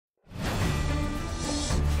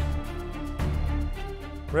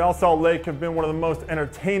Real Salt Lake have been one of the most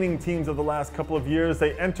entertaining teams of the last couple of years.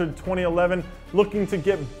 They entered 2011 looking to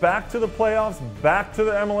get back to the playoffs, back to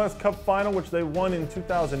the MLS Cup final, which they won in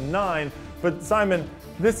 2009. But Simon,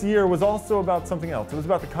 this year was also about something else. It was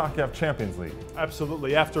about the CONCACAF Champions League.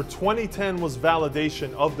 Absolutely. After 2010 was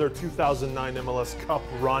validation of their 2009 MLS Cup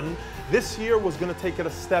run, this year was going to take it a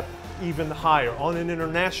step even higher. On an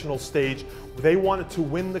international stage, they wanted to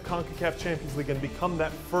win the CONCACAF Champions League and become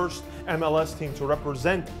that first MLS team to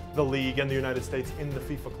represent the league and the United States in the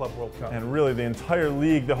FIFA Club World Cup. And really the entire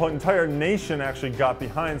league, the whole entire nation actually got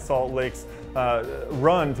behind Salt Lake's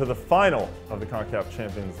run to the final of the CONCACAF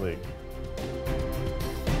Champions League.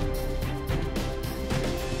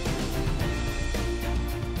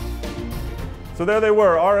 So there they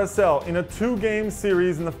were, RSL, in a two-game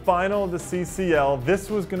series in the final of the CCL. This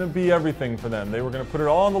was going to be everything for them. They were going to put it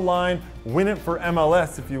all on the line, win it for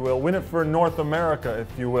MLS, if you will, win it for North America,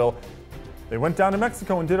 if you will. They went down to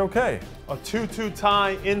Mexico and did okay. A 2-2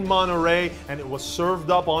 tie in Monterrey, and it was served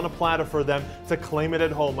up on a platter for them to claim it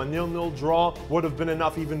at home. A 0-0 draw would have been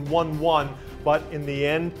enough, even 1-1. But in the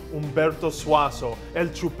end, Humberto Suazo, El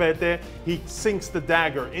Chupete, he sinks the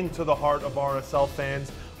dagger into the heart of RSL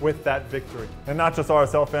fans with that victory. And not just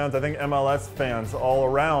RSL fans, I think MLS fans all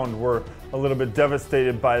around were a little bit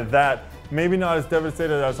devastated by that. Maybe not as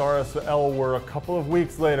devastated as RSL were a couple of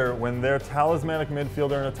weeks later when their talismanic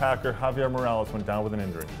midfielder and attacker Javier Morales went down with an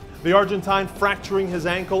injury. The Argentine fracturing his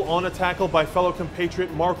ankle on a tackle by fellow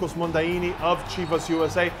compatriot Marcos Mondaini of Chivas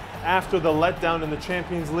USA. After the letdown in the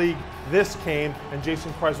Champions League, this came, and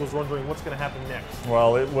Jason Kreis was wondering what's going to happen next.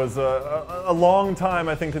 Well, it was a long time,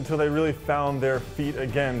 I think, until they really found their feet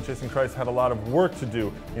again. Jason Kreis had a lot of work to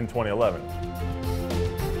do in 2011.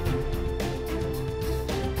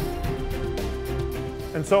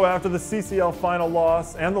 And so after the CCL final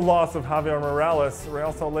loss and the loss of Javier Morales,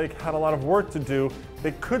 Real Salt Lake had a lot of work to do.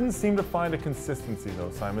 They couldn't seem to find a consistency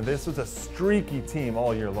though, Simon. This was a streaky team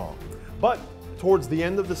all year long. But towards the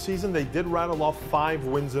end of the season, they did rattle off 5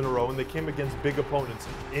 wins in a row, and they came against big opponents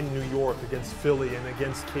in New York, against Philly, and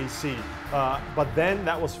against KC. But then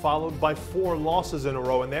that was followed by 4 losses in a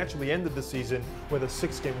row, and they actually ended the season with a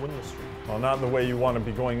 6-game winless streak. Well, not in the way you want to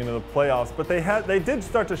be going into the playoffs, but they did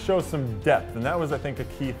start to show some depth, and that was, I think, a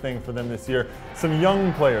key thing for them this year. Some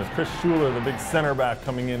young players, Chris Schuler, the big center back,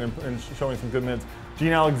 coming in and showing some good minutes.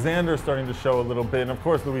 Gene Alexander starting to show a little bit, and of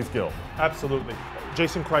course, Luis Gil. Absolutely.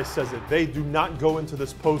 Jason Kreis says it. They do not go into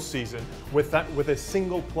this postseason with a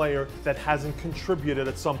single player that hasn't contributed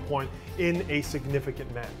at some point in a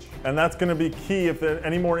significant match. And that's going to be key if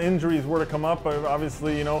any more injuries were to come up.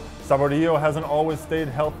 Obviously, you know, Saborio hasn't always stayed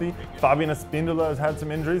healthy. Fabian Espindola has had some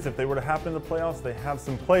injuries. If they were to happen in the playoffs, they have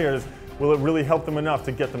some players. Will it really help them enough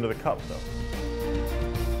to get them to the Cup, though?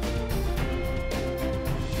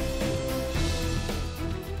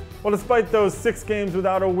 Well, despite those 6 games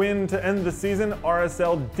without a win to end the season,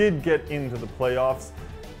 RSL did get into the playoffs.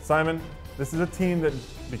 Simon, this is a team that,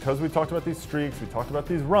 because we talked about these streaks, we talked about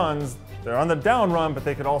these runs, they're on the down run, but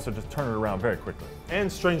they could also just turn it around very quickly. And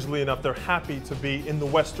strangely enough, they're happy to be in the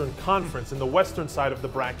Western Conference, in the western side of the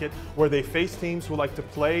bracket, where they face teams who like to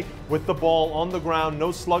play with the ball on the ground, no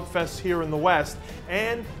slugfests here in the West,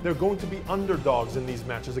 and they're going to be underdogs in these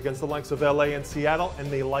matches against the likes of LA and Seattle, and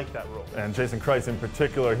they like that role. And Jason Kreis in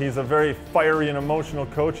particular, he's a very fiery and emotional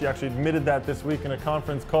coach. He actually admitted that this week in a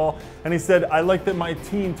conference call, and he said, "I like that my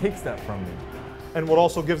team takes that from me." And what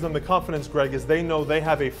also gives them the confidence, Greg, is they know they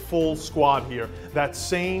have a full squad here. That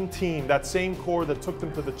same team, that same core that took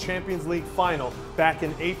them to the Champions League final back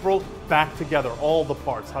in April, back together, all the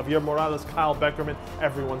parts. Javier Morales, Kyle Beckerman,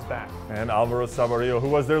 everyone's back. And Alvaro Saborio, who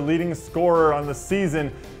was their leading scorer on the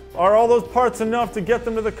season. Are all those parts enough to get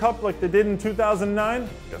them to the Cup like they did in 2009?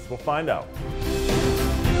 Guess we'll find out.